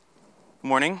Good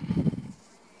morning.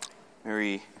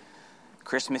 Merry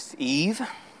Christmas Eve.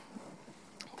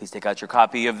 Please take out your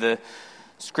copy of the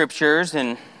scriptures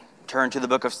and turn to the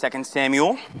book of 2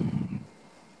 Samuel.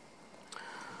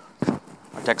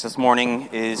 Our text this morning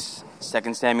is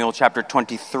 2 Samuel chapter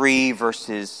 23,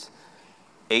 verses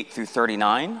 8 through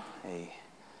 39, a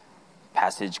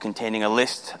passage containing a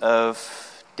list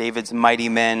of David's mighty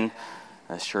men,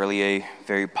 surely a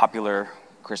very popular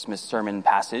Christmas sermon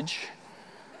passage.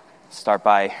 Start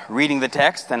by reading the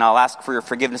text, and I'll ask for your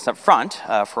forgiveness up front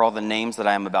for all the names that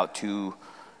I am about to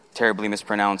terribly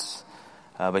mispronounce,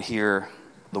 but hear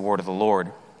the word of the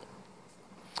Lord.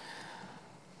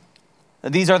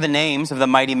 These are the names of the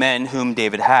mighty men whom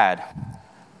David had.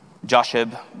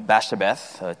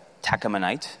 Josheb-Basshebeth, a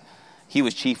Tachamonite, he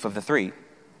was chief of the three.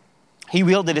 He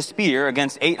wielded a spear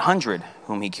against 800,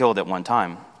 whom he killed at one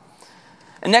time.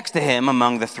 And next to him,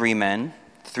 among the three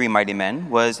mighty men,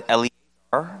 was Eleazar,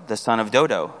 the son of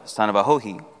Dodo, son of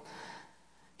Ahohi.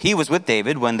 He was with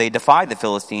David when they defied the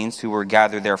Philistines who were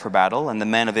gathered there for battle, and the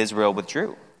men of Israel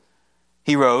withdrew.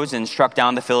 He rose and struck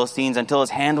down the Philistines until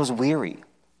his hand was weary,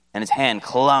 and his hand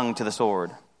clung to the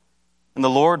sword. And the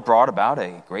Lord brought about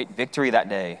a great victory that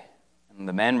day, and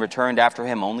the men returned after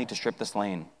him only to strip the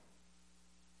slain.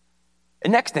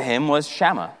 And next to him was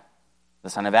Shammah, the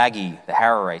son of Agi, the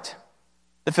Hararite.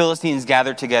 The Philistines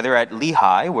gathered together at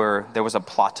Lehi, where there was a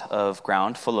plot of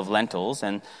ground full of lentils,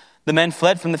 and the men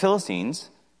fled from the Philistines.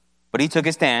 But he took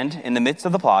his stand in the midst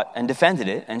of the plot and defended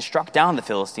it and struck down the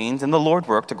Philistines, and the Lord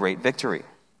worked a great victory.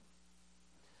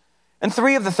 And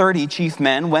 3 of the 30 chief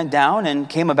men went down and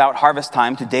came about harvest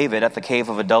time to David at the cave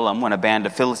of Adullam when a band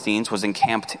of Philistines was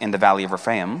encamped in the valley of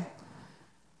Rephaim.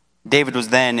 David was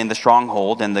then in the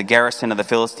stronghold, and the garrison of the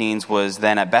Philistines was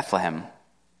then at Bethlehem.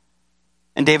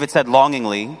 And David said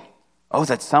longingly, "Oh,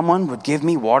 that someone would give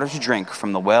me water to drink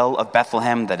from the well of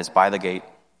Bethlehem that is by the gate."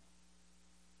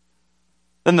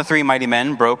 Then the 3 mighty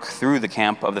men broke through the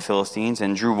camp of the Philistines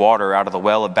and drew water out of the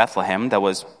well of Bethlehem that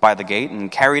was by the gate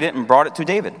and carried it and brought it to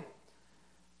David.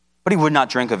 But he would not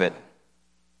drink of it.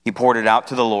 He poured it out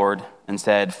to the Lord and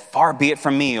said, "Far be it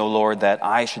from me, O Lord, that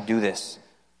I should do this.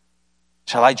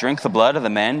 Shall I drink the blood of the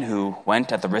men who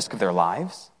went at the risk of their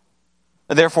lives?"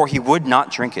 Therefore he would not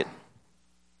drink it.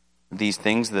 These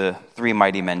things the 3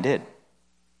 mighty men did.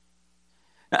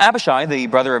 Now Abishai, the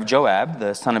brother of Joab,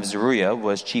 the son of Zeruiah,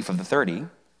 was chief of the 30,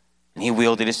 and he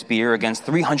wielded a spear against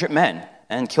 300 men,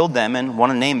 and killed them and won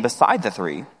a name beside the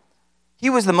 3. He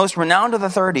was the most renowned of the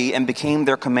 30, and became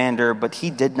their commander, but he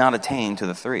did not attain to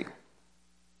the 3.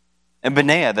 And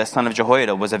Benaiah, the son of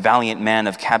Jehoiada, was a valiant man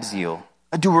of Kabzeel,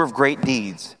 a doer of great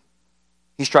deeds.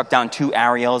 He struck down 2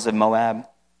 Ariels of Moab.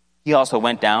 He also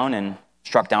went down and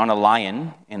struck down a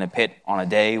lion in a pit on a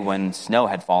day when snow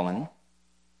had fallen.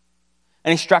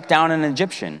 And he struck down an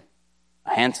Egyptian,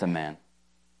 a handsome man.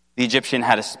 The Egyptian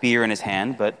had a spear in his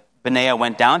hand, but Benaiah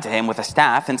went down to him with a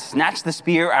staff and snatched the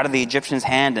spear out of the Egyptian's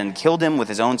hand and killed him with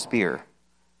his own spear.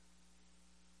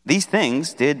 These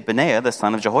things did Benaiah, the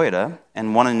son of Jehoiada,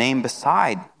 and won a name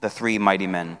beside the 3 mighty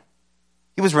men.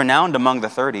 He was renowned among the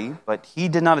 30, but he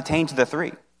did not attain to the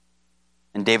 3.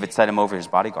 And David set him over his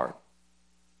bodyguard.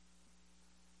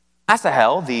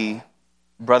 Asahel, the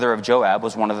brother of Joab,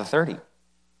 was one of the 30.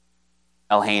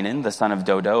 Elhanan, the son of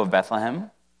Dodo of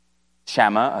Bethlehem,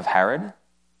 Shammah of Harod,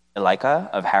 Elika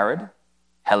of Harod,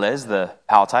 Helez the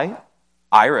Paltite,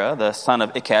 Ira, the son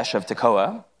of Ikesh of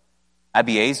Tekoa,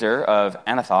 Abiezer of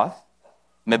Anathoth,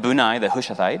 Mebunai the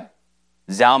Hushathite,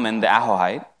 Zalman the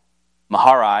Ahohite,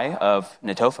 Maharai of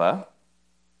Netophah,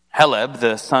 Heleb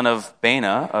the son of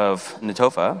Baana of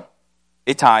Netophah,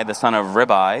 Ittai the son of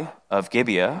Ribai of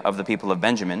Gibeah of the people of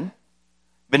Benjamin,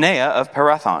 Benaiah of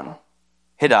Pirathon,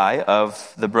 Hiddai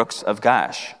of the brooks of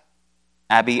Gash,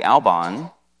 Abi Alban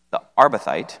the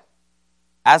Arbathite,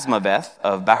 Asmaveth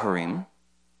of Bahurim,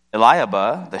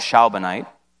 Eliabah the Shalbanite,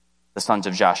 the sons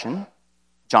of Jashin,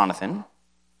 Jonathan,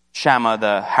 Shammah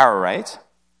the Hararite,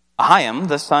 Ahiam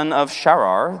the son of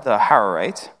Sharar the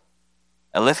Hararite,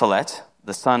 Eliphalet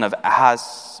the son of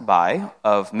Ahasbai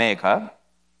of Maacah,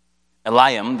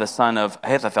 Eliam, the son of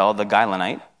Ahithophel the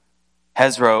Gilonite,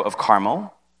 Hezro of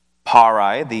Carmel,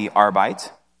 Parai the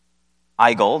Arbite,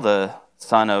 Igal, the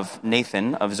son of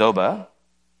Nathan of Zobah,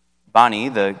 Bani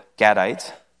the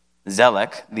Gadite,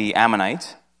 Zelek the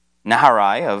Ammonite,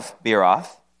 Naharai of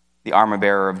Beeroth, the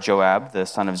armor-bearer of Joab, the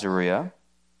son of Zeruiah,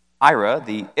 Ira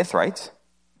the Ithrite,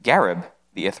 Gareb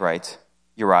the Ithrite,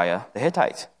 Uriah the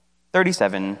Hittite.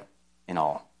 37 in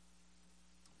all.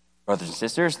 Brothers and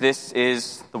sisters, this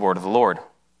is the word of the Lord.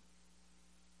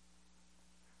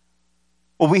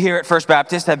 Well, we here at First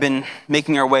Baptist have been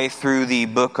making our way through the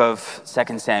book of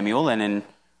 2 Samuel, and in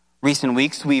Recent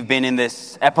weeks, we've been in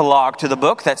this epilogue to the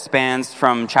book that spans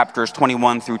from chapters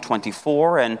 21 through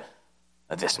 24, and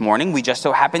this morning we just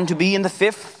so happen to be in the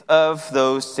fifth of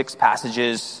those 6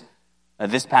 passages,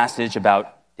 this passage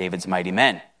about David's mighty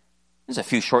men. There's a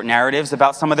few short narratives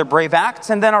about some of their brave acts,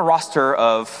 and then a roster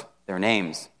of their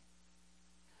names.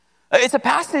 It's a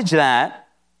passage that,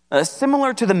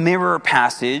 similar to the mirror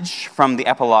passage from the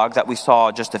epilogue that we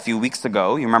saw just a few weeks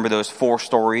ago, you remember those 4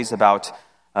 stories about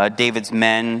David's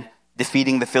men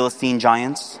defeating the Philistine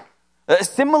giants?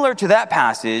 Similar to that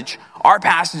passage, our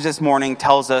passage this morning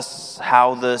tells us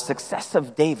how the success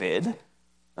of David,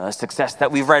 a success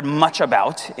that we've read much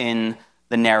about in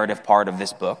the narrative part of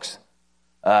this book,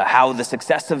 how the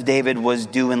success of David was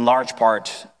due in large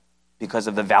part because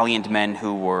of the valiant men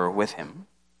who were with him.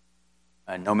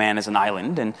 No man is an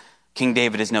island, and King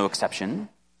David is no exception.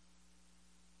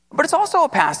 But it's also a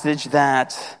passage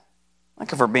that,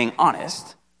 like if we're being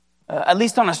honest, at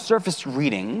least on a surface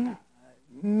reading,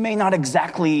 may not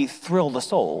exactly thrill the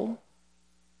soul.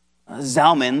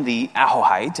 Zalman, the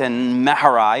Ahohite, and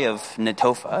Maharai of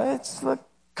Netophah, it's the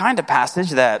kind of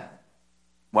passage that,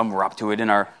 when we're up to it in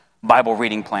our Bible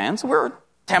reading plans, we're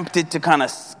tempted to kind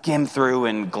of skim through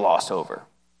and gloss over.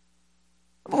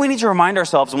 But we need to remind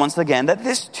ourselves once again that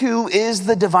this too is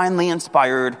the divinely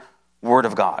inspired Word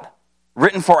of God,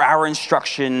 written for our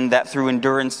instruction, that through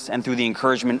endurance and through the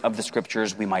encouragement of the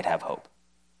Scriptures we might have hope.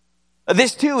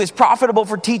 This too is profitable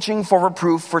for teaching, for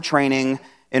reproof, for training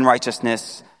in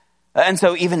righteousness. And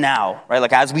so even now, right,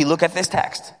 like as we look at this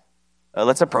text,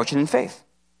 let's approach it in faith.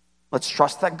 Let's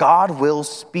trust that God will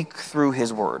speak through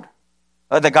his word,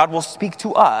 that God will speak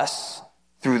to us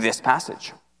through this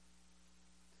passage.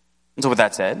 And so with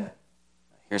that said,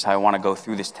 here's how I want to go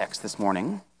through this text this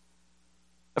morning.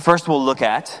 First, we'll look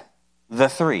at the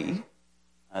 3,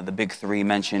 the big 3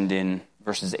 mentioned in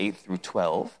verses 8 through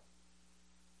 12.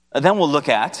 Then we'll look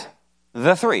at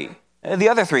the 3, the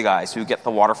other 3 guys who get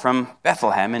the water from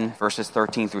Bethlehem in verses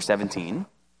 13 through 17.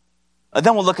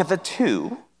 Then we'll look at the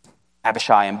 2,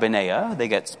 Abishai and Benaiah. They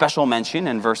get special mention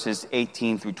in verses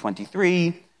 18 through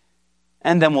 23.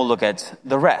 And then we'll look at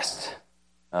the rest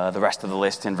of the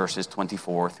list in verses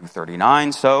 24 through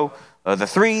 39. So the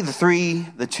 3,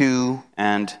 the 2,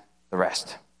 and the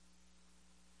rest.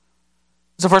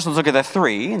 So first let's look at the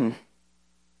 3, and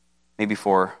maybe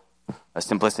for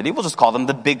simplicity, we'll just call them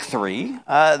the big 3.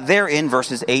 They're in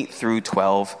verses 8 through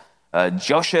 12,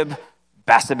 Josheb,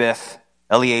 Basabeth,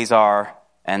 Eleazar,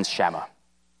 and Shammah.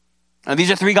 Now,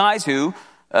 these are 3 guys who,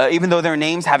 even though their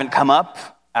names haven't come up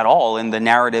at all in the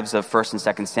narratives of 1st and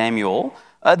 2nd Samuel,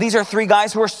 these are 3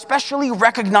 guys who are specially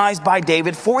recognized by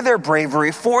David for their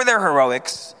bravery, for their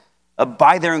heroics,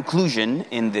 by their inclusion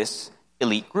in this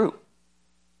elite group.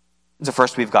 So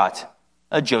first we've got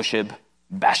Josheb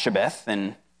Bashabeth,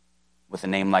 and with a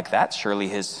name like that, surely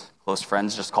his close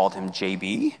friends just called him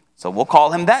JB. So we'll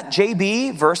call him that.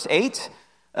 JB, verse 8,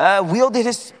 wielded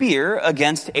his spear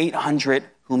against 800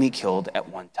 whom he killed at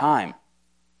one time.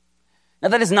 Now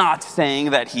that is not saying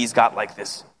that he's got like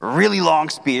this really long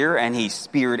spear and he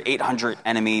speared 800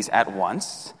 enemies at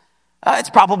once. It's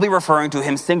probably referring to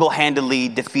him single-handedly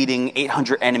defeating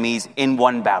 800 enemies in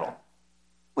one battle,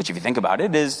 which if you think about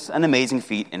it is an amazing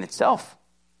feat in itself.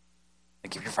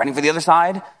 Like if you're fighting for the other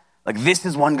side, like this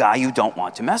is one guy you don't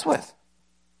want to mess with.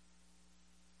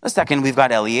 The second, we've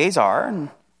got Eleazar,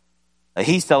 and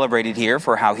he's celebrated here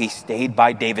for how he stayed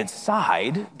by David's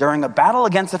side during a battle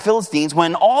against the Philistines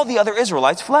when all the other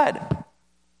Israelites fled.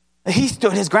 He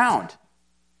stood his ground,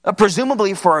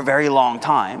 presumably for a very long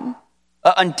time,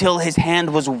 until his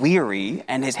hand was weary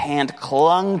and his hand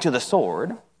clung to the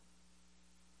sword.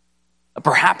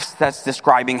 Perhaps that's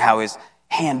describing how his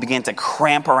hand began to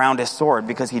cramp around his sword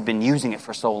because he'd been using it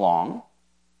for so long.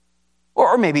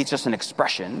 Or maybe it's just an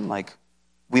expression, like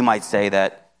we might say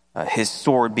that his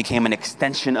sword became an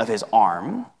extension of his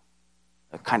arm,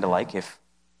 kind of like, if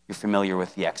you're familiar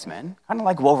with the X-Men, kind of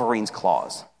like Wolverine's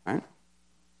claws, right?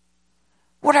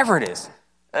 Whatever it is,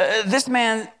 this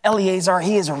man, Eleazar,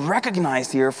 he is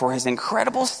recognized here for his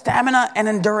incredible stamina and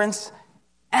endurance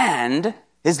and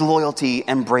his loyalty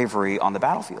and bravery on the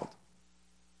battlefield.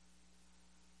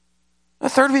 The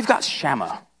third, we've got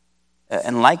Shammah.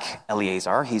 And like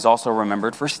Eleazar, he's also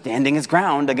remembered for standing his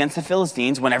ground against the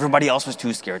Philistines when everybody else was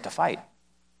too scared to fight.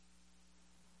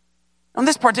 On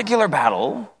this particular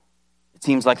battle, it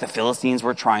seems like the Philistines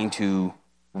were trying to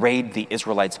raid the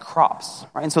Israelites' crops,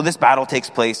 right? And so this battle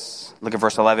takes place, look at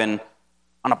verse 11,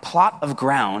 on a plot of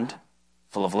ground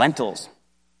full of lentils.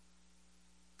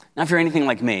 Now, if you're anything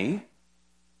like me,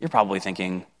 you're probably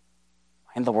thinking,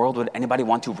 why in the world would anybody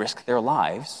want to risk their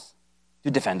lives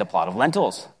to defend a plot of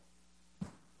lentils?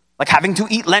 Like having to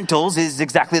eat lentils is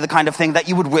exactly the kind of thing that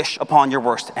you would wish upon your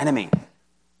worst enemy.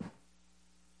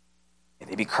 May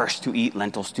they be cursed to eat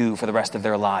lentil stew for the rest of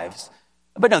their lives.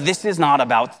 But no, this is not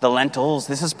about the lentils.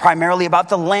 This is primarily about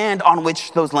the land on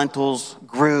which those lentils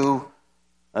grew,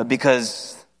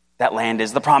 because that land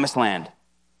is the promised land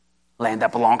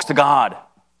that belongs to God,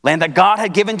 land that God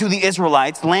had given to the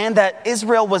Israelites, land that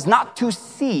Israel was not to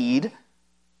cede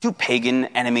to pagan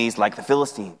enemies like the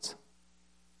Philistines.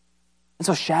 And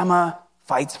so Shammah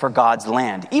fights for God's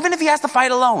land, even if he has to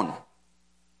fight alone.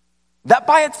 That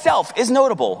by itself is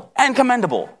notable and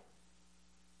commendable.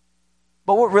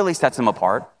 But what really sets him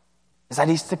apart is that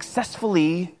he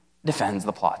successfully defends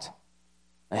the plot.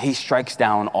 He strikes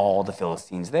down all the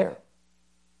Philistines there.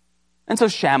 And so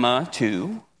Shammah,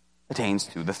 too, attains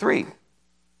to the three.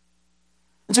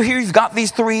 And so here you've got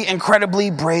these three incredibly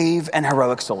brave and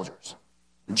heroic soldiers.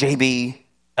 JB,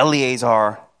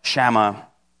 Eleazar, Shammah,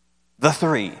 the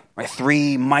three, right?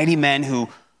 Three mighty men who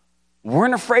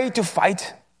weren't afraid to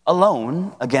fight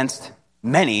alone against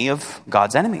many of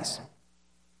God's enemies.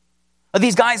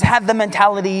 These guys had the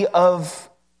mentality of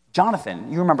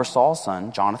Jonathan. You remember Saul's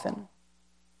son, Jonathan?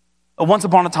 Once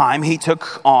upon a time, he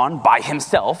took on by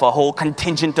himself a whole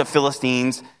contingent of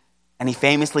Philistines, and he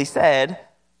famously said,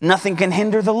 "Nothing can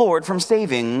hinder the Lord from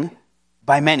saving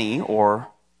by many or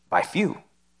by few."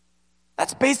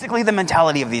 That's basically the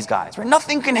mentality of these guys, right?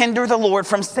 Nothing can hinder the Lord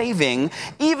from saving,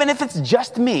 even if it's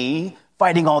just me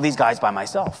fighting all these guys by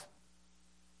myself.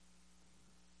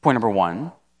 Point number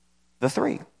one, the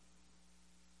three.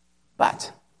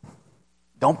 But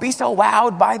don't be so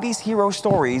wowed by these hero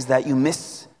stories that you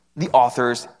miss the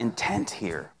author's intent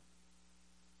here.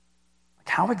 Like,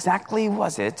 how exactly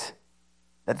was it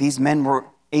that these men were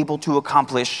able to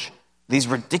accomplish these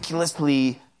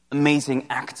ridiculously amazing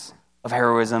acts of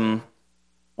heroism?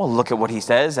 Well, look at what he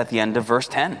says at the end of verse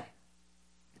 10.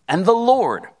 And the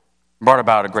Lord brought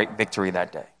about a great victory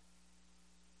that day.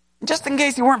 Just in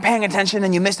case you weren't paying attention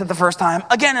and you missed it the first time,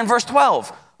 again in verse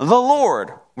 12, the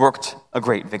Lord worked a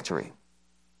great victory.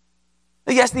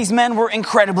 Yes, these men were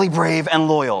incredibly brave and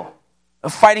loyal,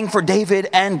 fighting for David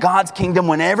and God's kingdom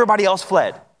when everybody else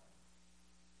fled.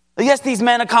 Yes, these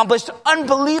men accomplished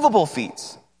unbelievable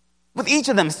feats, with each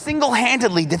of them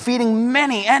single-handedly defeating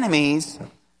many enemies.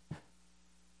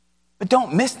 But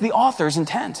don't miss the author's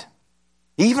intent.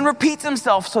 He even repeats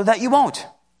himself so that you won't.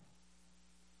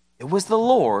 It was the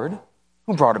Lord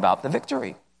who brought about the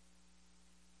victory.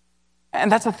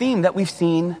 And that's a theme that we've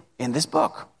seen in this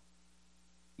book.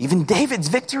 Even David's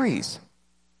victories.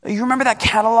 You remember that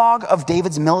catalog of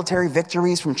David's military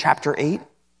victories from chapter 8?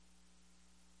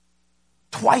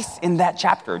 Twice in that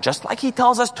chapter, just like he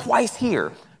tells us twice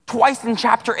here, twice in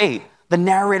chapter 8, the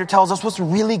narrator tells us what's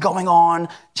really going on.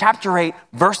 Chapter 8,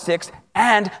 verse 6,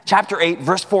 and chapter 8,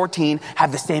 verse 14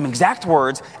 have the same exact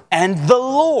words, and the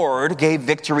Lord gave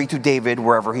victory to David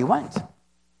wherever he went.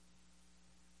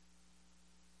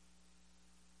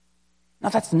 Now,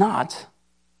 that's not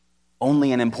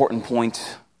only an important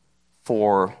point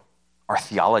for our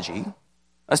theology,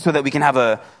 so that we can have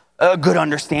a good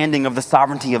understanding of the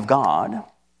sovereignty of God.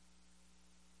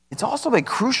 It's also a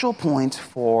crucial point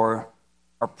for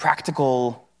our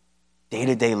practical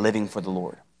day-to-day living for the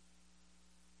Lord.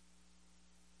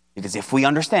 Because if we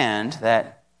understand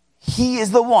that he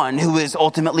is the one who is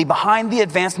ultimately behind the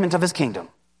advancement of his kingdom,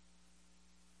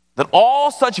 that all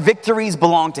such victories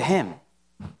belong to him,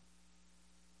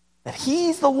 that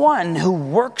he's the one who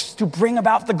works to bring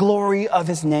about the glory of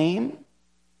his name,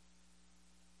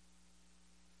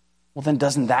 well, then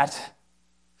doesn't that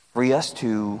free us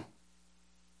to,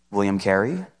 William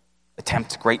Carey,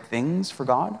 attempt great things for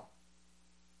God?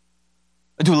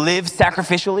 To live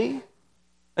sacrificially?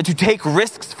 To take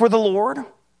risks for the Lord?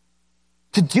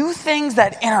 To do things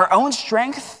that in our own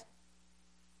strength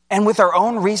and with our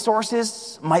own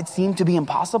resources might seem to be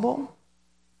impossible?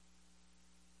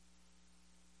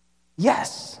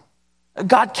 Yes,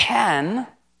 God can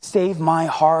save my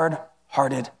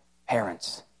hard-hearted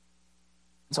parents.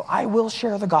 So I will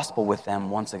share the gospel with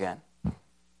them once again.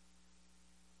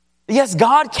 Yes,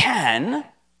 God can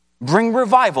bring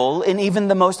revival in even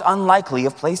the most unlikely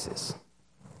of places.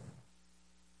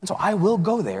 And so I will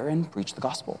go there and preach the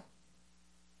gospel.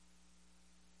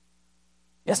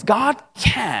 Yes, God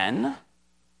can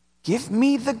give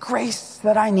me the grace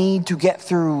that I need to get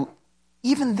through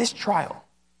even this trial.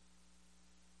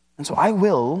 And so I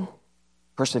will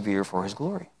persevere for his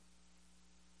glory.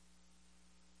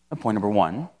 Point number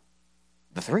one,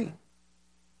 the three.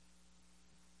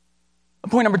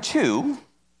 Point number two,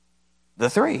 the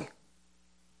three.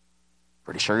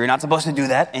 Pretty sure you're not supposed to do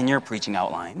that in your preaching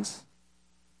outlines.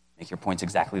 make your points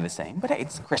exactly the same. But hey,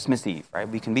 it's Christmas Eve, right?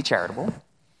 We can be charitable.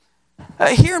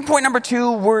 Here in point number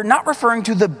 2, we're not referring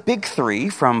to the big 3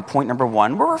 from point number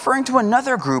 1. We're referring to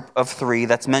another group of 3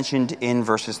 that's mentioned in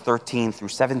verses 13 through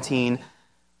 17.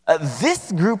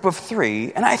 This group of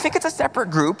 3, and I think it's a separate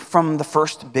group from the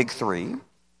first big 3,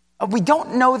 we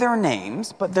don't know their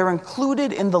names, but they're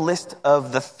included in the list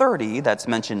of the 30 that's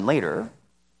mentioned later.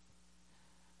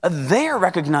 They are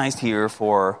recognized here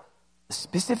for a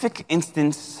specific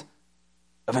instance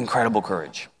of incredible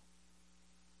courage.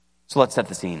 So let's set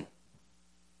the scene.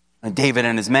 David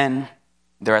and his men,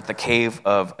 they're at the cave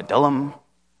of Adullam.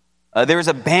 There is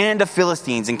a band of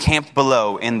Philistines encamped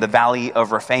below in the valley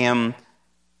of Rephaim.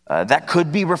 That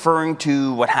could be referring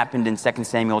to what happened in 2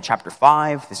 Samuel chapter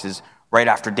 5. This is right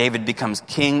after David becomes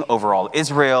king over all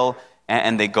Israel,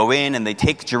 and they go in and they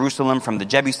take Jerusalem from the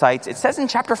Jebusites. It says in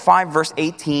chapter 5, verse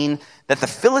 18, that the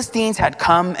Philistines had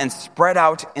come and spread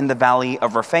out in the valley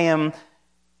of Rephaim.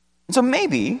 And so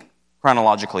maybe,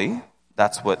 chronologically,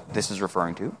 that's what this is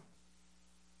referring to.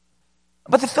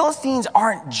 But the Philistines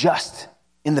aren't just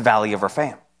in the valley of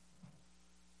Rephaim.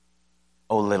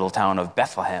 O little town of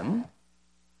Bethlehem,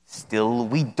 still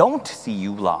we don't see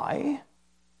you lie,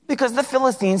 because the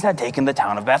Philistines had taken the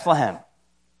town of Bethlehem.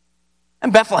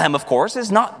 And Bethlehem, of course,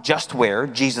 is not just where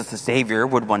Jesus the Savior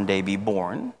would one day be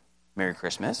born. Merry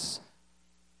Christmas.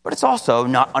 But it's also,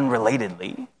 not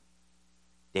unrelatedly,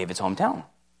 David's hometown.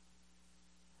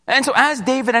 And so as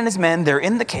David and his men, they're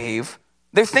in the cave,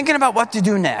 they're thinking about what to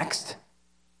do next.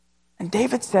 And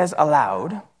David says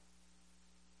aloud,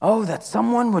 "Oh, that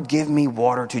someone would give me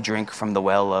water to drink from the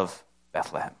well of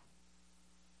Bethlehem."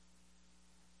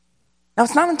 Now,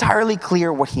 it's not entirely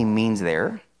clear what he means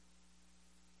there.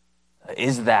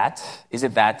 Is it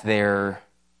that there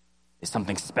is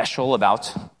something special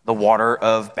about the water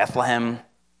of Bethlehem?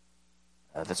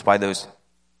 That's why those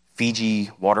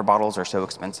Fiji water bottles are so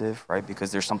expensive, right?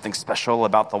 Because there's something special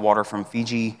about the water from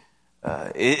Fiji.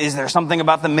 Is there something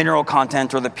about the mineral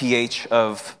content or the pH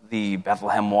of the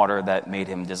Bethlehem water that made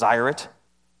him desire it?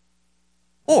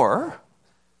 Or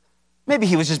maybe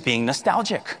he was just being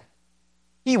nostalgic.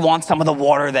 He wants some of the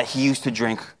water that he used to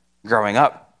drink growing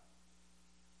up.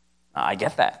 I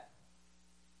get that.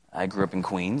 I grew up in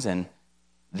Queens, and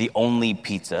the only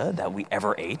pizza that we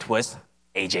ever ate was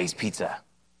AJ's Pizza.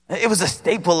 It was a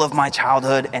staple of my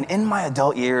childhood, and in my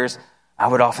adult years, I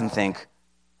would often think,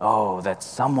 oh, that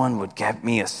someone would get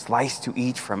me a slice to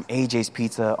eat from AJ's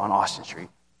Pizza on Austin Street.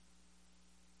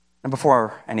 And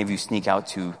before any of you sneak out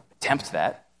to attempt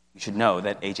that, you should know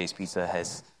that AJ's Pizza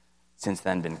has since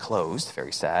then been closed.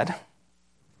 Very sad.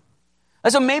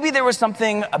 And so maybe there was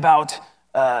something about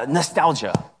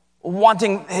nostalgia,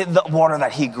 wanting the water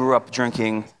that he grew up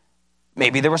drinking.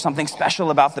 Maybe there was something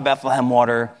special about the Bethlehem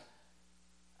water.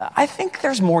 I think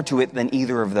there's more to it than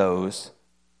either of those.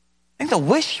 I think the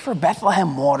wish for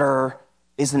Bethlehem water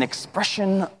is an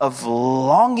expression of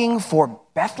longing for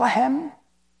Bethlehem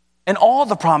and all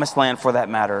the promised land, for that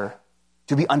matter,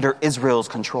 to be under Israel's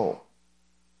control.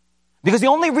 Because the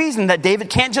only reason that David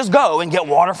can't just go and get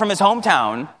water from his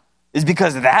hometown is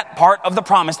because that part of the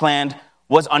promised land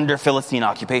was under Philistine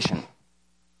occupation.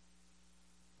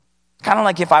 Kind of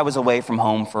like if I was away from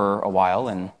home for a while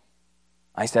and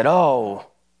I said, oh,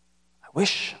 I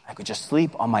wish I could just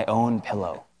sleep on my own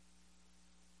pillow.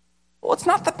 Well, it's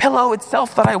not the pillow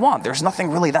itself that I want. There's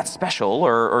nothing really that special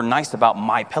or nice about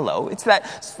my pillow. It's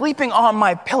that sleeping on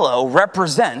my pillow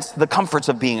represents the comforts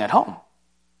of being at home.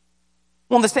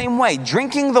 Well, in the same way,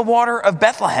 drinking the water of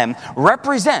Bethlehem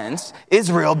represents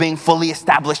Israel being fully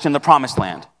established in the promised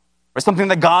land, or something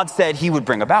that God said he would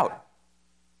bring about.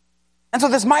 And so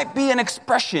this might be an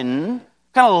expression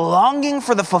kind of longing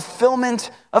for the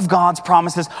fulfillment of God's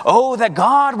promises. Oh, that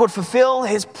God would fulfill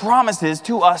his promises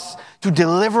to us to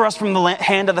deliver us from the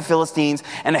hand of the Philistines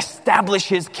and establish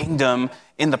his kingdom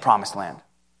in the promised land.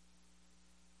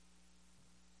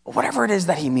 But whatever it is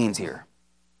that he means here,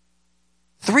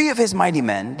 3 of his mighty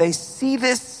men, they see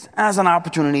this as an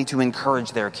opportunity to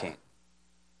encourage their king.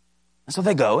 And so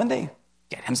they go and they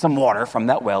get him some water from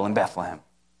that well in Bethlehem.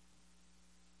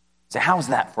 So how's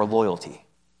that for loyalty?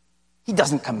 He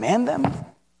doesn't command them.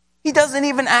 He doesn't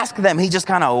even ask them. He just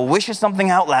kind of wishes something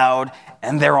out loud,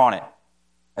 and they're on it.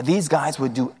 These guys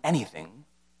would do anything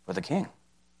for the king.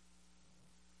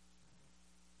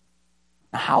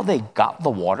 Now, how they got the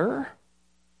water?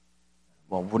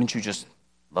 Well, wouldn't you just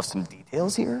love some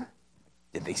details here?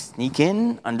 Did they sneak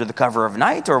in under the cover of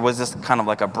night, or was this kind of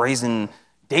like a brazen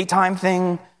daytime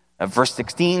thing? Verse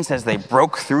 16 says they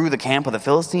broke through the camp of the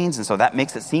Philistines, and so that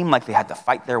makes it seem like they had to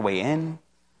fight their way in.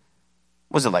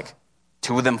 Was it like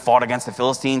 2 of them fought against the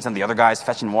Philistines and the other guys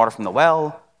fetching water from the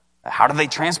well? How do they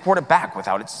transport it back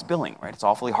without it spilling, right? It's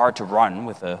awfully hard to run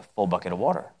with a full bucket of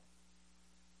water.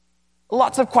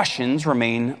 Lots of questions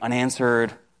remain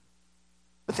unanswered,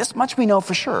 but this much we know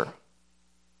for sure.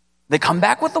 They come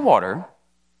back with the water,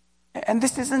 and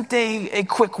this isn't a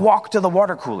quick walk to the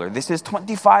water cooler. This is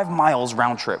 25 miles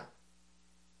round trip.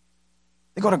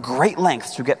 They go to great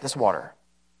lengths to get this water.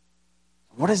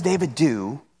 What does David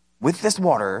do with this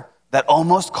water that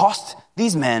almost cost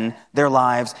these men their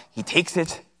lives? He takes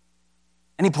it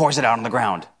and he pours it out on the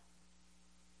ground.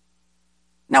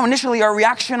 Now, initially, our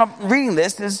reaction of reading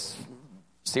this is,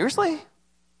 seriously?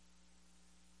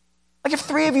 Like if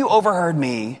 3 of you overheard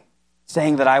me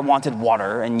saying that I wanted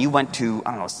water and you went to,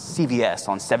 CVS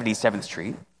on 77th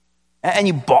Street and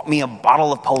you bought me a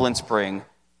bottle of Poland Spring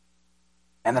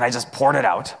and then I just poured it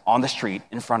out on the street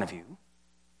in front of you,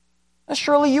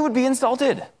 surely you would be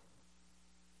insulted.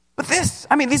 But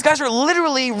these guys are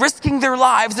literally risking their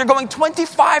lives. They're going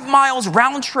 25 miles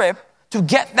round trip to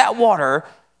get that water.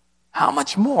 How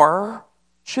much more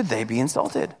should they be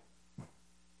insulted?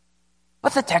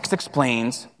 But the text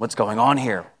explains what's going on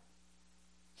here.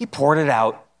 He poured it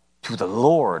out to the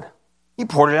Lord. He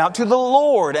poured it out to the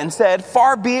Lord and said,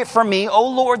 "Far be it from me, O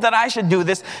Lord, that I should do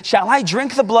this. Shall I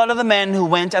drink the blood of the men who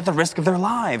went at the risk of their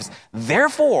lives?"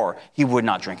 Therefore, he would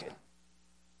not drink it.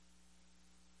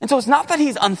 And so it's not that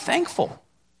he's unthankful.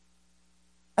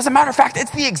 As a matter of fact,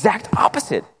 it's the exact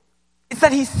opposite. It's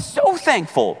that he's so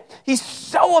thankful. He's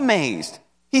so amazed.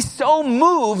 He's so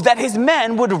moved that his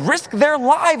men would risk their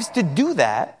lives to do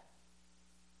that.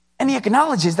 And he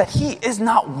acknowledges that he is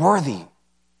not worthy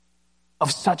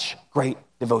of such great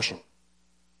devotion.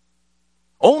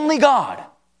 Only God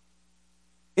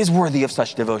is worthy of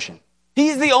such devotion.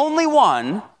 He's the only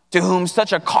one to whom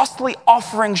such a costly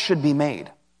offering should be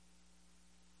made.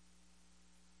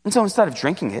 And so instead of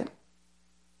drinking it,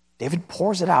 David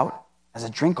pours it out as a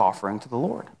drink offering to the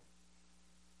Lord.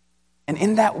 And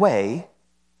in that way,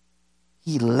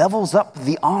 he levels up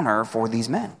the honor for these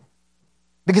men.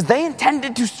 Because they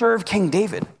intended to serve King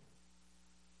David.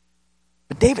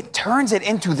 But David turns it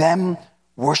into them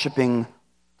worshiping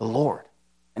the Lord,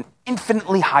 an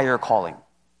infinitely higher calling.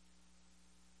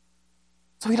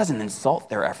 So he doesn't insult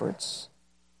their efforts.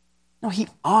 No, he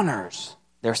honors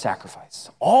their sacrifice,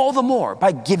 all the more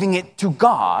by giving it to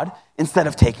God instead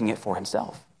of taking it for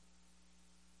himself.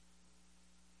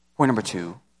 Point number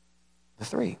 2, the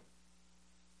 3. I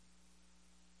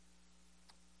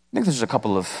think there's a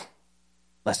couple of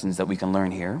lessons that we can learn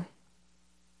here.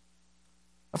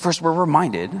 First, we're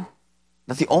reminded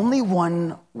that the only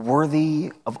one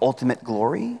worthy of ultimate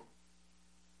glory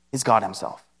is God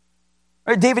himself.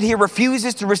 David here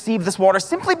refuses to receive this water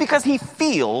simply because he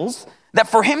feels that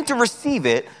for him to receive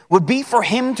it would be for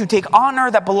him to take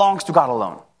honor that belongs to God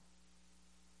alone.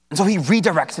 And so he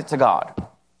redirects it to God.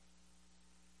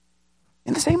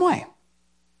 In the same way,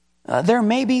 there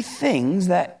may be things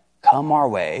that come our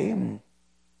way.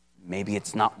 Maybe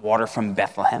it's not water from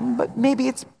Bethlehem, but maybe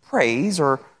it's praise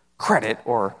or credit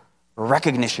or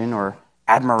recognition or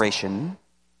admiration.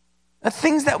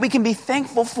 Things that we can be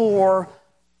thankful for,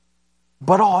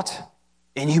 but ought,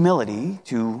 in humility,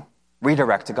 to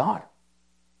redirect to God.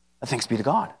 Thanks be to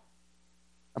God.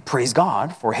 Praise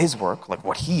God for his work, like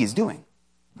what he is doing.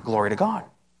 Glory to God.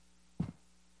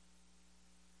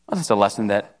 Well, that's a lesson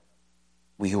that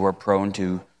we who are prone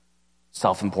to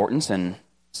self-importance and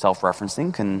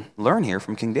self-referencing can learn here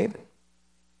from King David.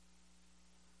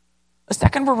 A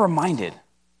second, we're reminded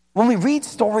when we read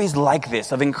stories like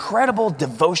this of incredible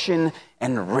devotion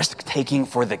and risk-taking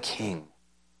for the king,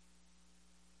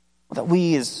 that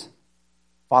we as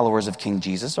followers of King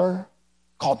Jesus are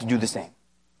called to do the same.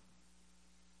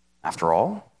 After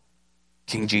all,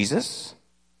 King Jesus,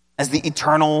 as the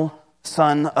eternal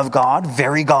Son of God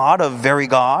of very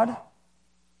God,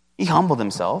 he humbled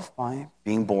himself by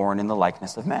being born in the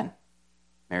likeness of men.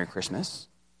 Merry Christmas.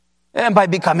 And by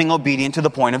becoming obedient to the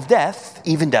point of death,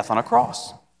 even death on a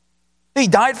cross. He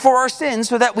died for our sins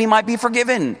so that we might be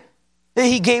forgiven.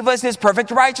 He gave us his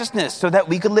perfect righteousness so that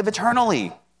we could live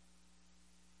eternally.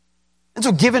 And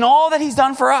so given all that he's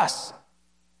done for us,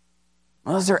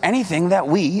 well, is there anything that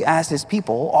we, as his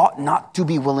people, ought not to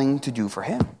be willing to do for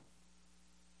him?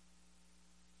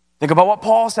 Think about what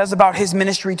Paul says about his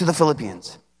ministry to the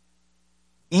Philippians.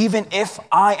 Even if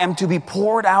I am to be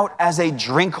poured out as a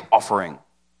drink offering,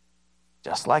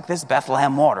 just like this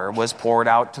Bethlehem water was poured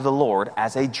out to the Lord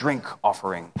as a drink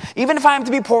offering. Even if I am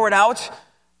to be poured out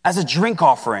as a drink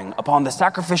offering upon the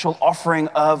sacrificial offering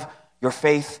of your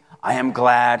faith, I am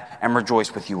glad and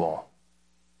rejoice with you all.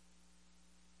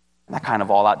 And that kind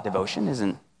of all-out devotion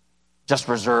isn't just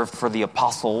reserved for the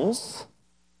apostles.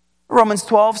 Romans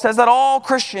 12 says that all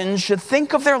Christians should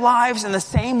think of their lives in the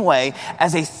same way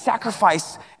as a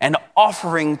sacrifice and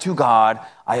offering to God.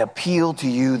 I appeal to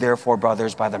you, therefore,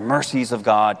 brothers, by the mercies of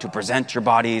God, to present your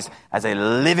bodies as a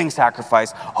living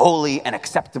sacrifice, holy and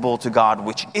acceptable to God,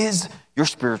 which is your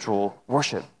spiritual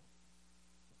worship.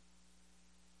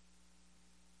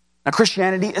 Now,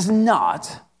 Christianity is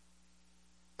not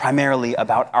primarily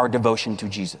about our devotion to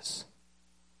Jesus.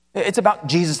 It's about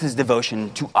Jesus' devotion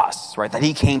to us, right? That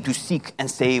he came to seek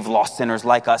and save lost sinners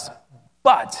like us.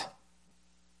 But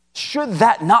should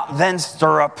that not then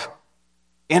stir up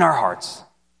in our hearts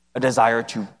a desire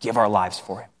to give our lives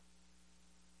for him?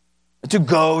 To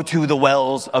go to the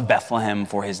wells of Bethlehem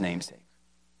for his name's sake?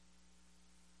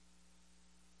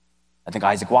 I think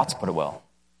Isaac Watts put it well.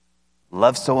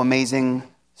 Love so amazing,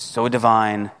 so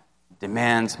divine,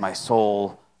 demands my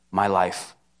soul, my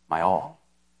life, my all.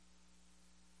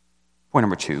 Point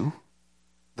number 2,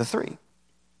 the 3.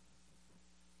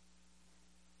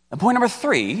 And point number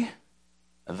 3,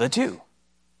 the 2.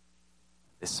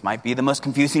 This might be the most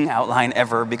confusing outline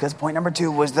ever because point number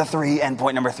 2 was the 3 and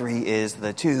point number 3 is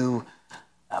the 2.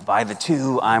 By the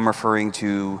 2, I'm referring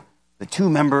to the 2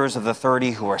 members of the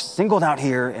 30 who are singled out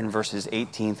here in verses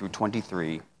 18 through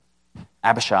 23,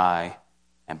 Abishai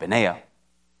and Benaiah.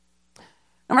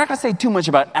 I'm not going to say too much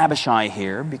about Abishai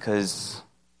here because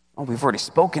we've already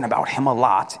spoken about him a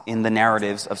lot in the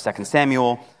narratives of 2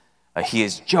 Samuel. He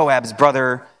is Joab's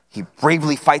brother. He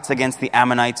bravely fights against the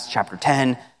Ammonites, chapter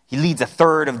 10. He leads a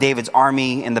third of David's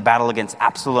army in the battle against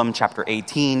Absalom, chapter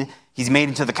 18. He's made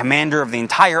into the commander of the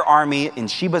entire army in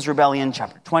Sheba's rebellion,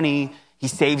 chapter 20. He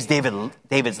saves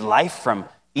David's life from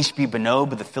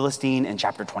Ishbi-Benob, the Philistine, in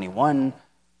chapter 21.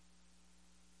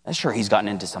 Sure, he's gotten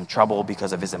into some trouble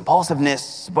because of his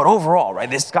impulsiveness, but overall, right,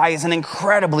 this guy is an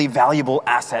incredibly valuable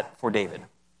asset for David.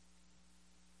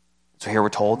 So here we're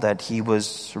told that he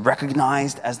was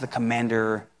recognized as the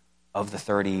commander of the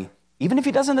 30, even if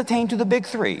he doesn't attain to the big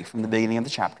 3 from the beginning of the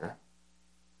chapter.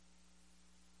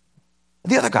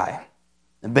 The other guy,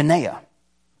 Benaiah,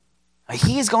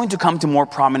 he is going to come to more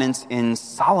prominence in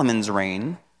Solomon's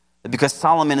reign because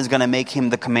Solomon is going to make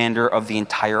him the commander of the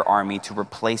entire army to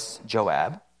replace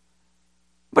Joab.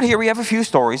 But here we have a few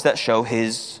stories that show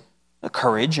his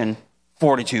courage and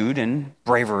fortitude and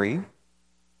bravery.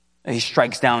 He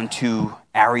strikes down 2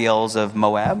 Ariels of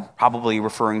Moab, probably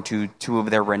referring to 2 of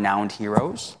their renowned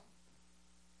heroes.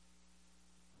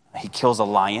 He kills a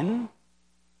lion.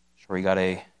 Sure, he got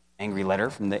an angry letter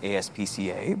from the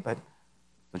ASPCA, but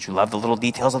don't you love the little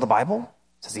details of the Bible?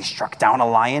 It says he struck down a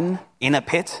lion in a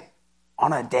pit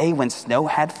on a day when snow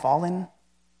had fallen.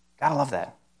 Gotta love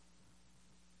that.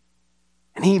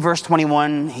 And he, verse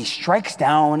 21, he strikes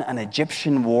down an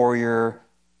Egyptian warrior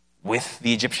with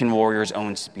the Egyptian warrior's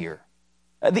own spear.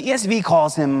 The ESV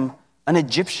calls him an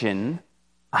Egyptian,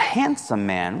 a handsome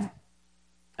man.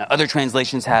 Other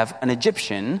translations have an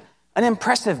Egyptian, an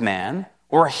impressive man,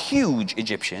 or a huge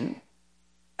Egyptian.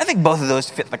 I think both of those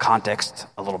fit the context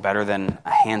a little better than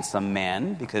a handsome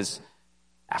man, because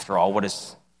after all, what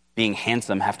does being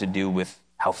handsome have to do with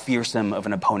how fearsome of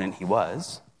an opponent he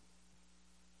was?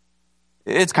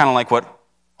 It's kind of like what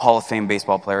Hall of Fame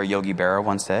baseball player Yogi Berra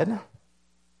once said,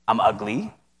 "I'm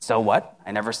ugly, so what?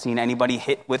 I never seen anybody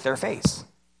hit with their face."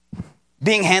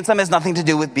 Being handsome has nothing to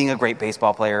do with being a great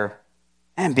baseball player,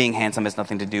 and being handsome has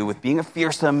nothing to do with being a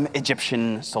fearsome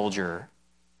Egyptian soldier,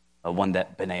 one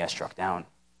that Benaiah struck down.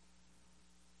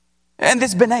 And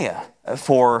this Benaiah,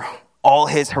 for all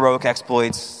his heroic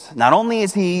exploits, not only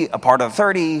is he a part of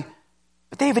 30,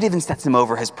 but David even sets him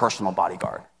over his personal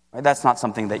bodyguard. Right? That's not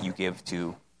something that you give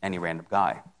to any random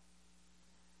guy.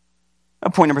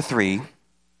 Point number 3,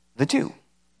 the 2.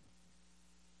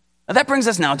 Now that brings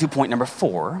us now to point number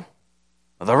 4,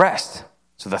 the rest.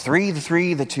 So the 3,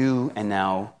 the 2, and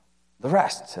now the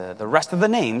rest. The rest of the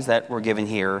names that were given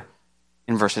here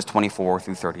in verses 24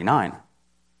 through 39.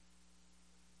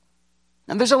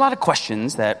 And there's a lot of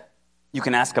questions that you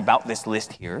can ask about this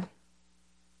list here.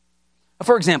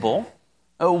 For example,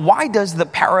 why does the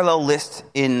parallel list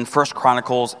in 1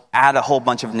 Chronicles add a whole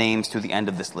bunch of names to the end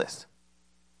of this list?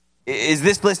 Is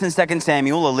this list in 2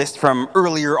 Samuel a list from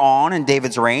earlier on in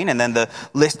David's reign, and then the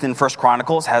list in 1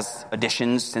 Chronicles has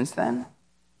additions since then?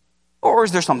 Or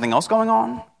is there something else going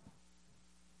on?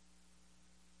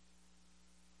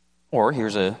 Or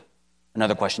here's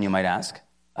another question you might ask.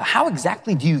 How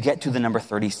exactly do you get to the number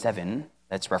 37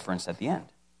 that's referenced at the end?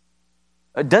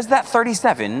 Does that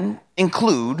 37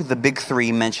 include the big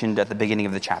 3 mentioned at the beginning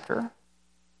of the chapter?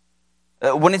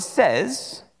 When it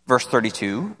says, verse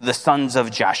 32, the sons of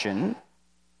Jashin,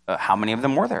 how many of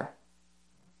them were there?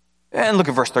 And look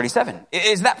at verse 37.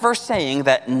 Is that verse saying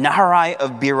that Naharai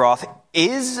of Beeroth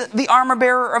is the armor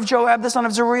bearer of Joab, the son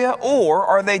of Zeruiah, or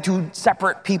are they two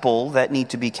separate people that need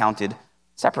to be counted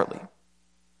separately?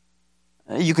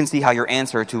 You can see how your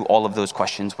answer to all of those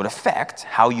questions would affect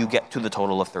how you get to the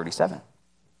total of 37.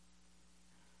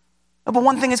 But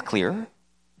one thing is clear.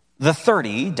 The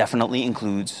 30 definitely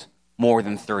includes more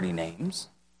than 30 names.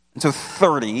 And so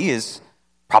 30 is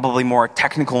probably more a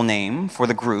technical name for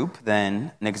the group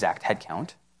than an exact head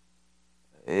count.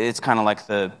 It's kind of like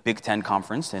the Big Ten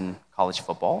conference in college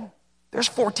football. There's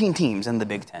 14 teams in the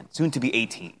Big Ten, soon to be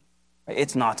 18.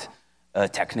 It's not a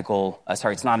technical,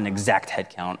 it's not an exact head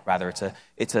count. Rather,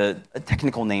 it's a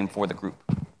technical name for the group.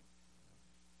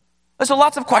 So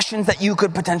lots of questions that you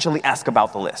could potentially ask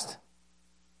about the list.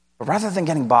 But rather than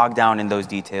getting bogged down in those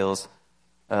details,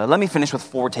 let me finish with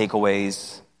four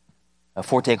takeaways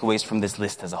from this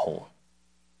list as a whole.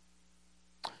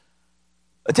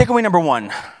 Takeaway number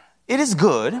one, it is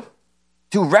good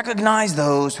to recognize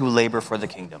those who labor for the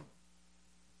kingdom.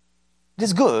 It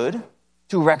is good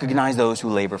to recognize those who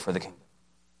labor for the kingdom.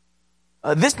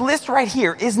 This list right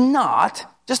here is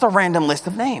not just a random list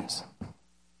of names.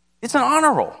 It's an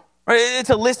honor roll. Right? It's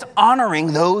a list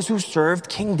honoring those who served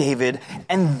King David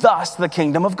and thus the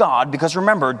kingdom of God. Because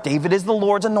remember, David is the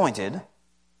Lord's anointed.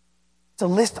 It's a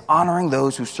list honoring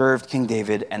those who served King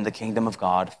David and the kingdom of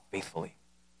God faithfully.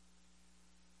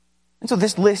 And so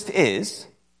this list is,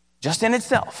 just in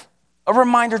itself, a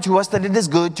reminder to us that it is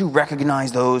good to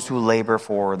recognize those who labor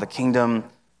for the kingdom.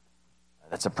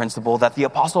 That's a principle that the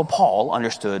Apostle Paul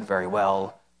understood very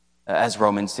well, as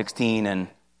Romans 16 and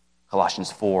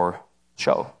Colossians 4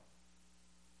 show.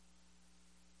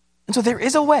 And so there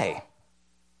is a way,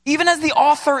 even as the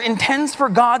author intends for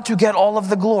God to get all of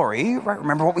the glory, right?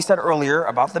 Remember what we said earlier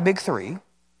about the big three.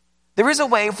 There is a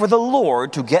way for the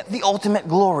Lord to get the ultimate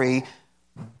glory,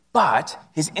 but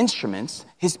his instruments,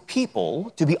 his people,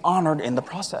 to be honored in the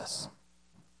process.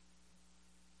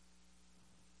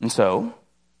 And so,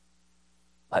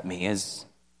 let me, as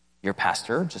your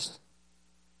pastor, just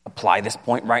apply this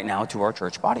point right now to our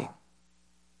church body.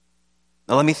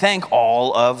 Now, let me thank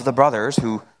all of the brothers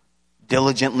who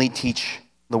diligently teach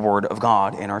the word of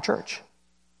God in our church.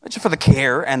 Just for the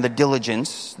care and the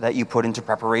diligence that you put into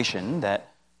preparation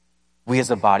that we as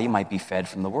a body might be fed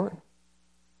from the word.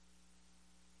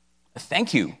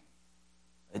 Thank you,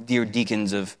 dear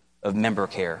deacons of member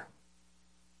care.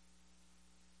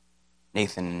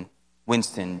 Nathan,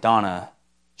 Winston, Donna,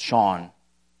 Sean,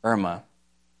 Irma,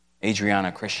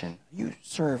 Adriana, Christian. You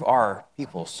serve our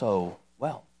people so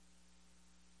well.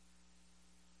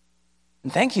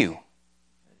 And thank you,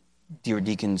 dear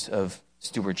deacons of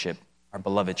stewardship, our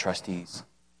beloved trustees.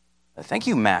 Thank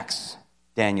you, Max,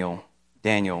 Daniel,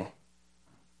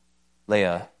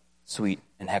 Leah, Sweet,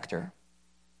 and Hector.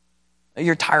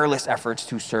 Your tireless efforts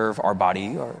to serve our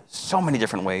body, or so many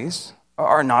different ways,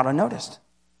 are not unnoticed.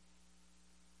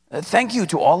 Thank you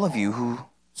to all of you who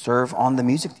serve on the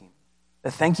music team.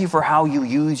 Thank you for how you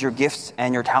use your gifts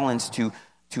and your talents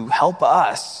to help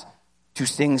us to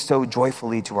sing so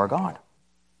joyfully to our God.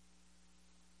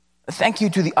 Thank you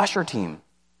to the usher team.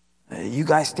 You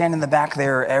guys stand in the back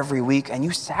there every week and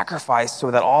you sacrifice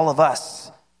so that all of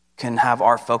us can have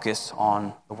our focus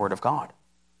on the Word of God.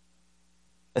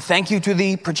 Thank you to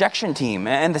the projection team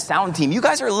and the sound team. You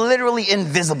guys are literally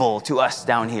invisible to us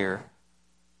down here,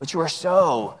 but you are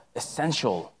so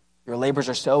essential. Your labors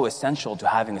are so essential to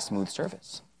having a smooth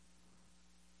service.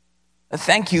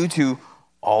 Thank you to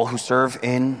all who serve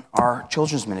in our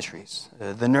children's ministries,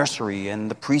 the nursery and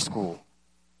the preschool,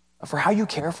 for how you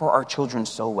care for our children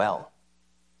so well,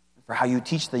 for how you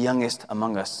teach the youngest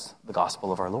among us the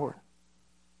gospel of our Lord.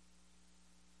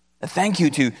 Thank you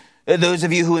to those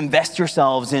of you who invest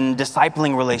yourselves in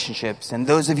discipling relationships, and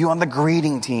those of you on the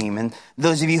greeting team, and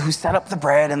those of you who set up the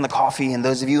bread and the coffee, and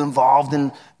those of you involved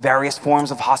in various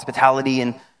forms of hospitality,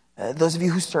 and those of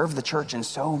you who serve the church in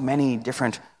so many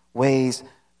different ways.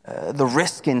 The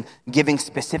risk in giving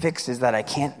specifics is that I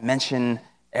can't mention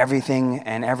everything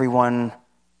and everyone.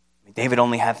 David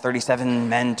only had 37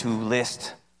 men to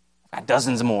list. I've got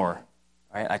dozens more,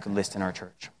 right? I could list in our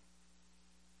church.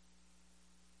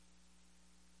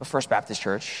 The First Baptist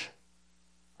Church,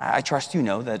 I trust you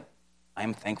know that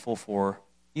I'm thankful for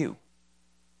you.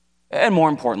 And more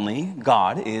importantly,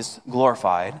 God is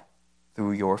glorified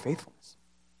through your faithfulness.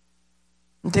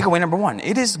 And takeaway number one,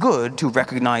 it is good to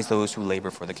recognize those who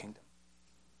labor for the kingdom.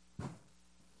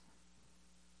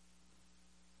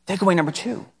 Takeaway number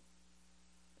two,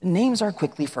 names are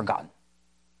quickly forgotten.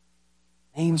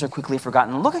 Names are quickly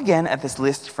forgotten. Look again at this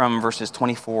list from verses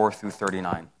 24 through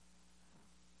 39.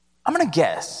 I'm going to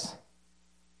guess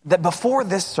that before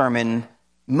this sermon,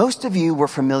 most of you were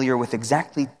familiar with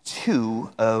exactly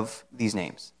two of these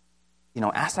names. You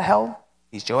know Asahel,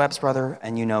 he's Joab's brother,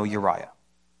 and you know Uriah.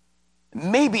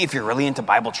 Maybe if you're really into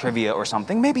Bible trivia or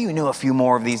something, maybe you knew a few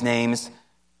more of these names.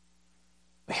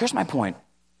 But here's my point.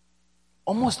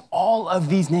 Almost all of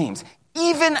these names,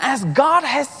 even as God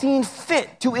has seen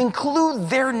fit to include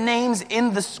their names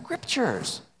in the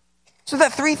scriptures, so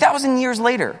that 3,000 years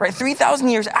later, right, 3,000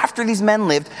 years after these men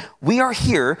lived, we are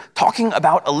here talking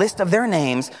about a list of their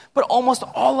names, but almost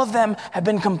all of them have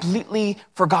been completely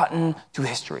forgotten to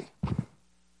history.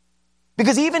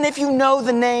 Because even if you know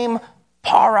the name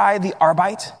Parai the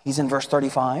Arbite, he's in verse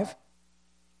 35,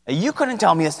 you couldn't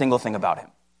tell me a single thing about him.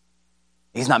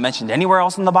 He's not mentioned anywhere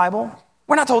else in the Bible.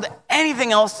 We're not told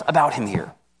anything else about him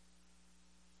here.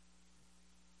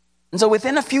 And so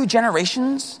within a few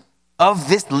generations of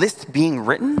this list being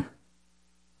written,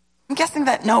 I'm guessing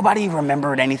that nobody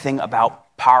remembered anything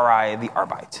about Parai the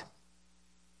Arbite.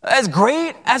 As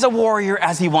great as a warrior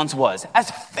as he once was,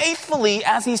 as faithfully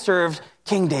as he served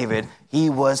King David, he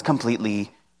was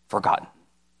completely forgotten.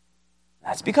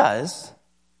 That's because,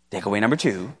 takeaway number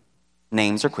 2,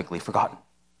 names are quickly forgotten.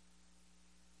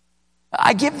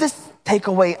 I give this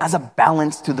takeaway as a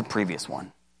balance to the previous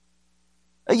one.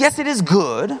 Yes, it is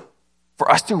good for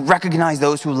us to recognize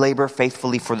those who labor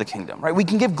faithfully for the kingdom, right? We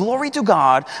can give glory to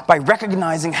God by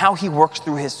recognizing how he works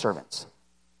through his servants.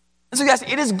 And so yes,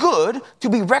 it is good to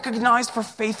be recognized for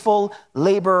faithful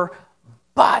labor,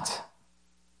 but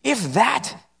if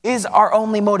that is our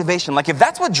only motivation, like if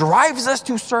that's what drives us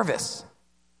to service,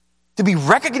 to be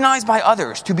recognized by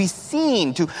others, to be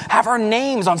seen, to have our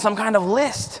names on some kind of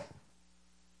list,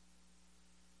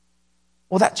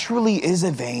 well, that truly is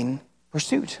a vain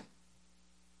pursuit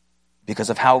because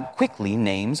of how quickly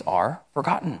names are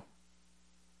forgotten.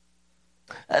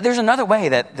 There's another way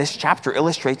that this chapter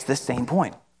illustrates this same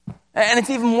point, and it's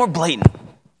even more blatant.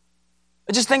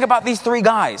 Just think about these 3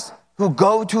 guys who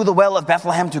go to the well of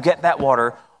Bethlehem to get that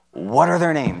water. What are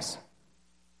their names?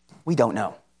 We don't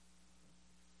know.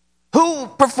 Who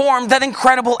performed that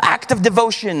incredible act of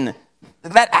devotion,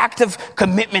 that act of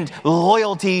commitment,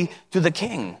 loyalty to the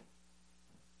king?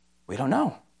 We don't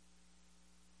know.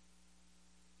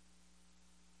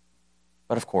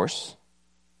 But of course,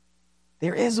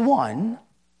 there is one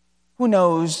who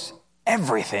knows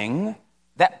everything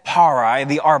that Parai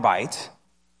the Arbite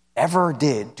ever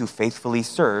did to faithfully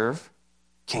serve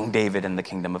King David in the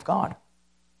kingdom of God.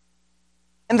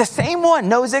 And the same one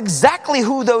knows exactly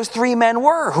who those 3 men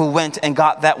were who went and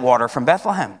got that water from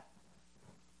Bethlehem.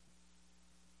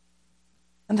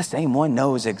 And the same one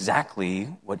knows exactly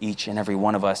what each and every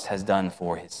one of us has done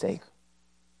for his sake.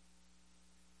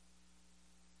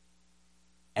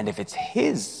 And if it's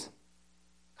his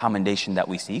commendation that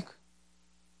we seek,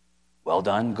 well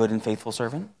done, good and faithful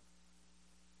servant,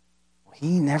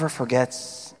 he never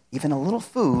forgets even a little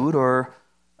food or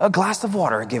a glass of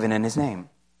water given in his name.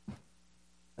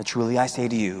 But truly I say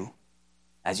to you,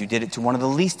 as you did it to one of the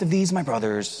least of these, my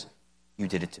brothers, you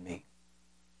did it to me.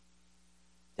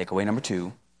 Takeaway number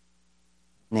 2,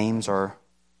 names are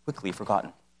quickly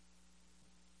forgotten.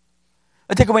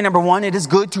 Takeaway number 1, it is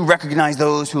good to recognize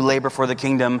those who labor for the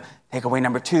kingdom. Takeaway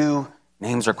number 2,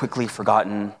 names are quickly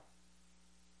forgotten.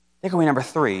 Takeaway number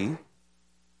 3,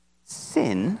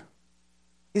 sin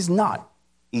is not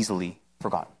easily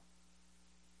forgotten.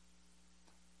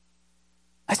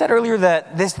 I said earlier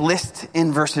that this list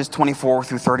in verses 24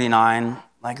 through 39,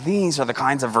 like these are the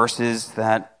kinds of verses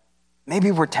that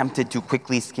maybe we're tempted to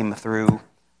quickly skim through.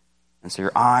 And so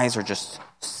your eyes are just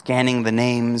scanning the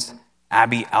names: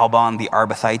 Abi Albon the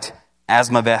Arbathite,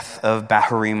 Asmaveth of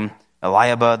Bahurim,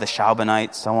 Eliabah the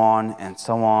Shalbanite, so on and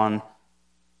so on.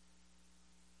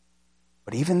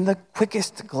 But even the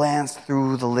quickest glance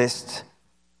through the list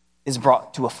is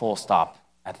brought to a full stop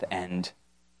at the end.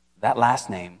 That last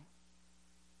name,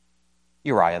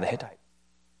 Uriah the Hittite.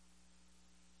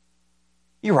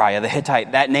 Uriah the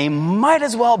Hittite, that name might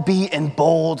as well be in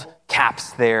bold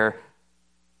caps there,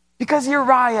 because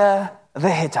Uriah the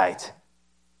Hittite,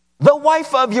 the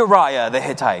wife of Uriah the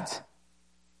Hittite,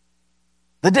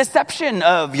 the deception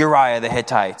of Uriah the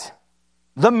Hittite,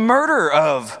 the murder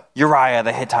of Uriah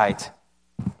the Hittite,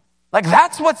 like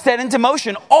that's what set into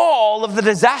motion all of the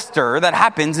disaster that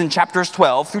happens in chapters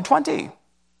 12 through 20.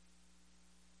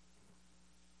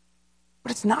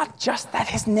 But it's not just that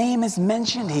his name is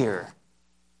mentioned here.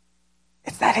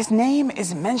 It's that his name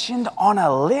is mentioned on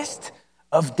a list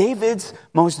of David's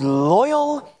most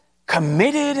loyal,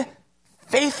 committed,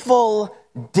 faithful,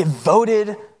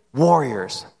 devoted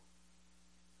warriors.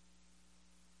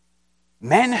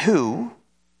 Men who,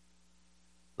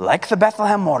 like the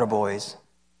Bethlehem water boys,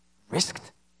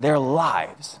 risked their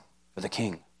lives for the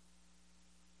king.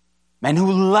 Men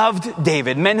who loved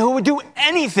David, men who would do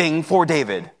anything for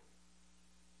David.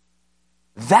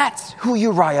 That's who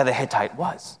Uriah the Hittite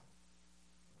was.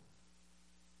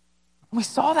 We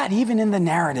saw that even in the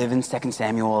narrative in 2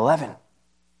 Samuel 11.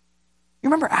 You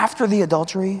remember after the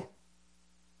adultery,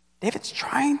 David's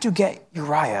trying to get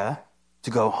Uriah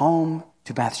to go home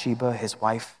to Bathsheba, his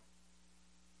wife,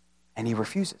 and he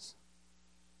refuses.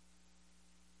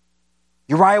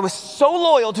 Uriah was so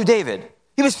loyal to David,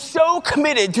 he was so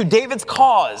committed to David's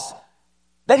cause,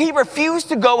 that he refused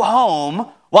to go home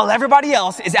while everybody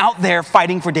else is out there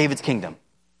fighting for David's kingdom.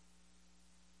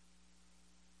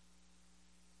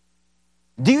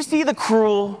 Do you see the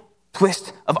cruel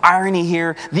twist of irony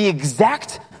here? The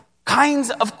exact kinds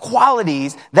of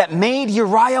qualities that made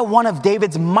Uriah one of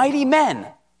David's mighty men.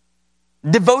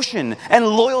 Devotion and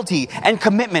loyalty and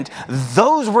commitment.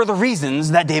 Those were the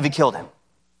reasons that David killed him.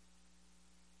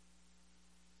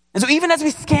 And so even as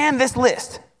we scan this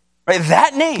list, right,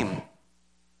 that name,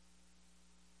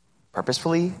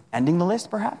 purposefully ending the list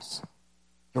perhaps,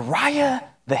 Uriah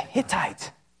the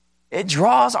Hittite, it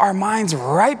draws our minds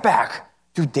right back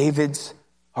to David's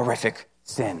horrific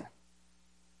sin.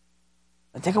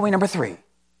 And takeaway number 3,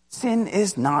 sin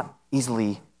is not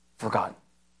easily forgotten.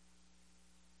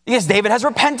 Yes, David has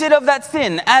repented of that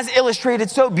sin as illustrated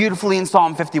so beautifully in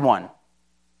Psalm 51.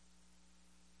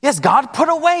 Yes, God put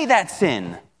away that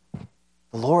sin.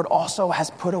 The Lord also has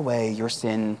put away your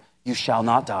sin. You shall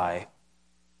not die.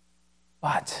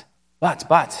 But,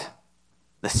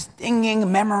 the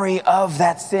stinging memory of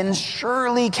that sin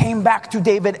surely came back to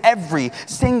David every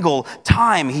single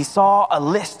time he saw a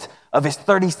list of his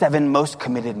 37 most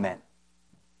committed men.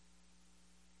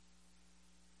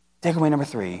 Takeaway number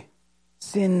 3,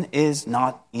 sin is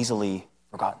not easily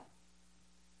forgotten.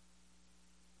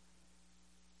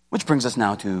 Which brings us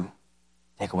now to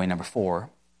takeaway number 4,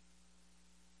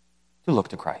 to look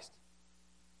to Christ.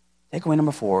 Takeaway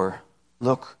number 4,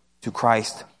 look to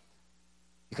Christ.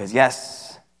 Because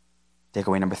yes,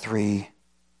 takeaway number 3,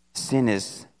 sin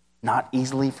is not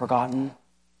easily forgotten.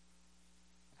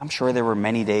 I'm sure there were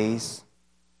many days,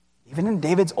 even in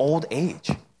David's old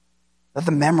age, that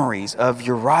the memories of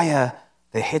Uriah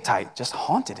the Hittite just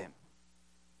haunted him.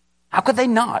 How could they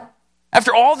not?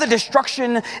 After all the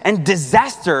destruction and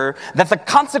disaster that the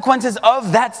consequences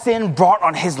of that sin brought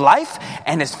on his life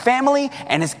and his family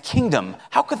and his kingdom,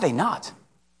 how could they not?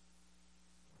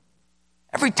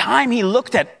 Every time he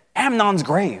looked at Amnon's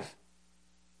grave,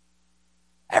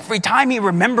 every time he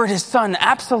remembered his son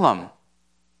Absalom,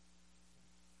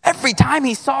 every time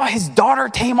he saw his daughter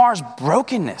Tamar's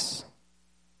brokenness,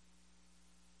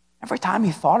 every time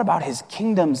he thought about his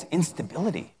kingdom's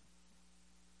instability,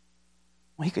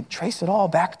 well, he could trace it all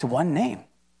back to one name,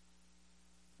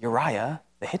 Uriah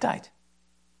the Hittite.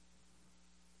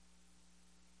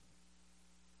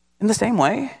 In the same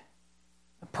way,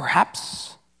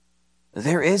 perhaps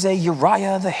there is a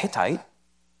Uriah the Hittite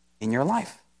in your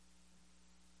life.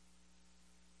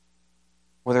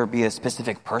 Whether it be a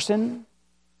specific person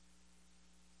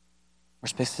or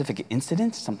specific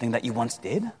incident, something that you once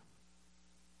did.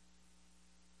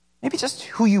 Maybe just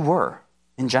who you were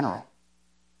in general.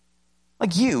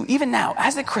 Like you, even now,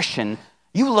 as a Christian,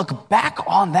 you look back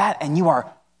on that and you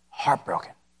are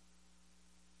heartbroken.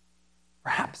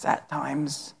 Perhaps at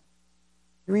times,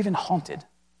 you're even haunted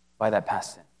by that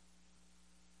past sin.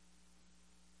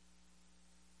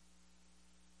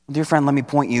 Dear friend, let me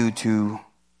point you to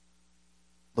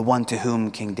the one to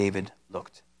whom King David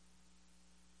looked.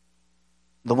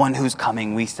 The one whose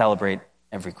coming we celebrate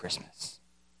every Christmas.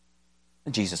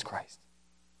 Jesus Christ.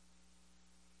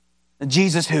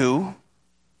 Jesus who,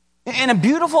 in a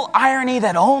beautiful irony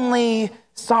that only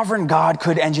sovereign God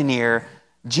could engineer,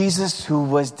 Jesus who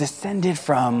was descended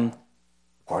from,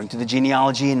 according to the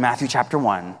genealogy in Matthew chapter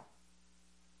 1,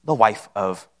 the wife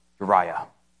of Uriah.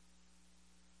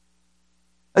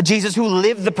 A Jesus who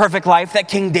lived the perfect life that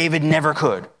King David never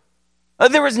could.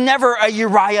 There was never a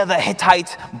Uriah the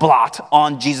Hittite blot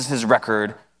on Jesus'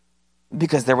 record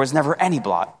because there was never any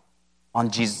blot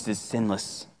on Jesus'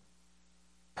 sinless,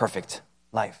 perfect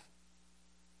life.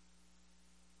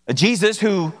 A Jesus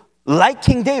who, like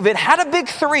King David, had a big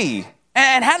 3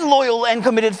 and had loyal and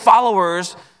committed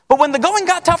followers. But when the going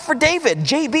got tough for David,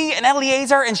 JB and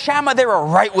Eleazar and Shammah, they were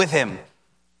right with him.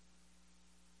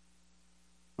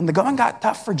 When the going got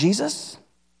tough for Jesus,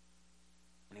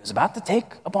 when he was about to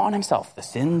take upon himself the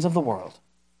sins of the world,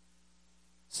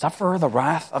 suffer the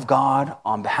wrath of God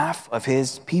on behalf of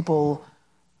his people,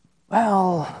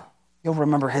 well, you'll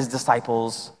remember his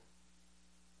disciples,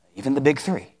 even the big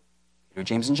 3, Peter,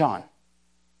 James, and John.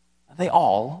 They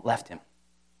all left him.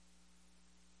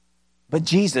 But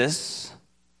Jesus,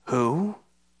 who,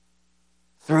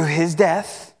 through his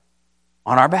death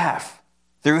on our behalf,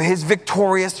 through his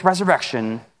victorious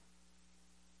resurrection,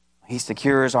 he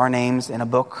secures our names in a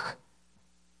book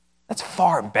that's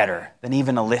far better than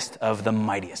even a list of the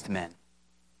mightiest men.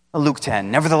 Luke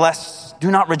 10, nevertheless,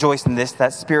 do not rejoice in this,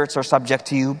 that spirits are subject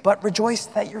to you, but rejoice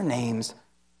that your names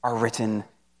are written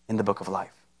in the book of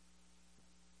life.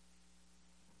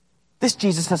 This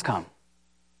Jesus has come.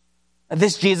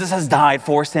 This Jesus has died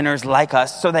for sinners like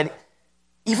us so that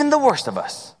even the worst of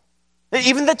us,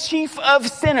 even the chief of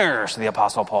sinners, the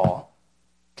Apostle Paul,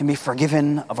 can be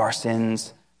forgiven of our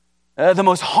sins, the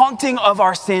most haunting of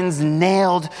our sins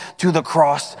nailed to the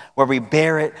cross where we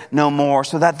bear it no more,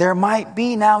 so that there might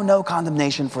be now no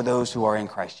condemnation for those who are in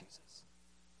Christ Jesus.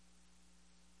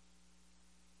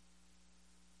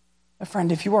 My friend,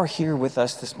 if you are here with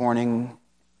us this morning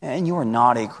and you are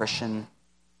not a Christian,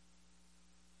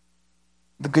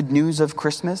 the good news of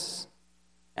Christmas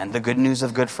and the good news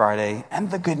of Good Friday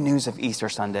and the good news of Easter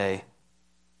Sunday,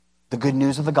 the good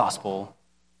news of the gospel,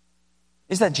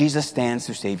 is that Jesus stands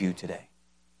to save you today.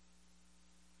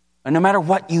 And no matter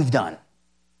what you've done,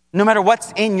 no matter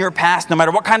what's in your past, no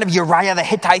matter what kind of Uriah the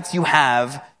Hittites you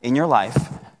have in your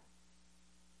life,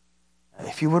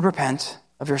 if you would repent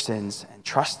of your sins and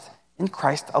trust in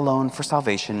Christ alone for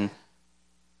salvation,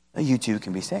 you too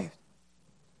can be saved.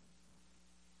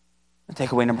 And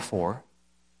takeaway number 4,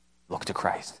 look to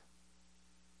Christ.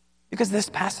 Because this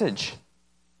passage,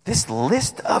 this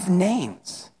list of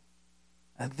names,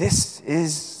 this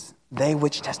is they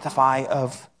which testify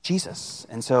of Jesus.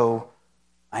 And so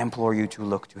I implore you to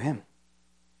look to him.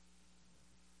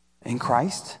 In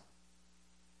Christ,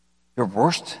 your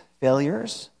worst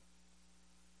failures,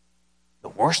 the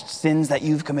worst sins that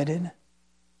you've committed,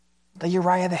 the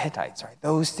Uriah the Hittites, right?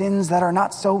 Those sins that are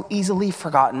not so easily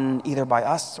forgotten either by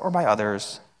us or by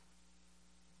others.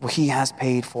 Well, he has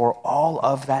paid for all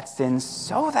of that sin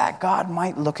so that God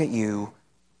might look at you,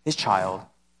 his child,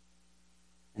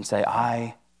 and say,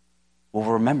 I will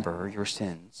remember your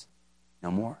sins no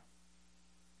more.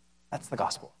 That's the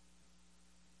gospel.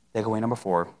 Takeaway number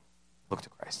 4, look to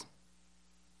Christ.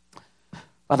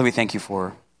 Father, we thank you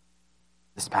for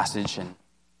this passage and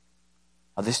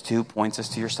how this too points us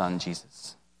to your Son,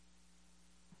 Jesus.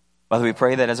 Father, we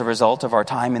pray that as a result of our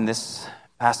time in this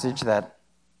passage, that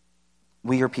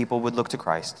we, your people, would look to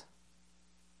Christ,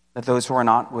 that those who are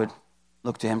not would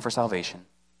look to him for salvation.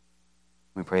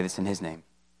 We pray this in his name.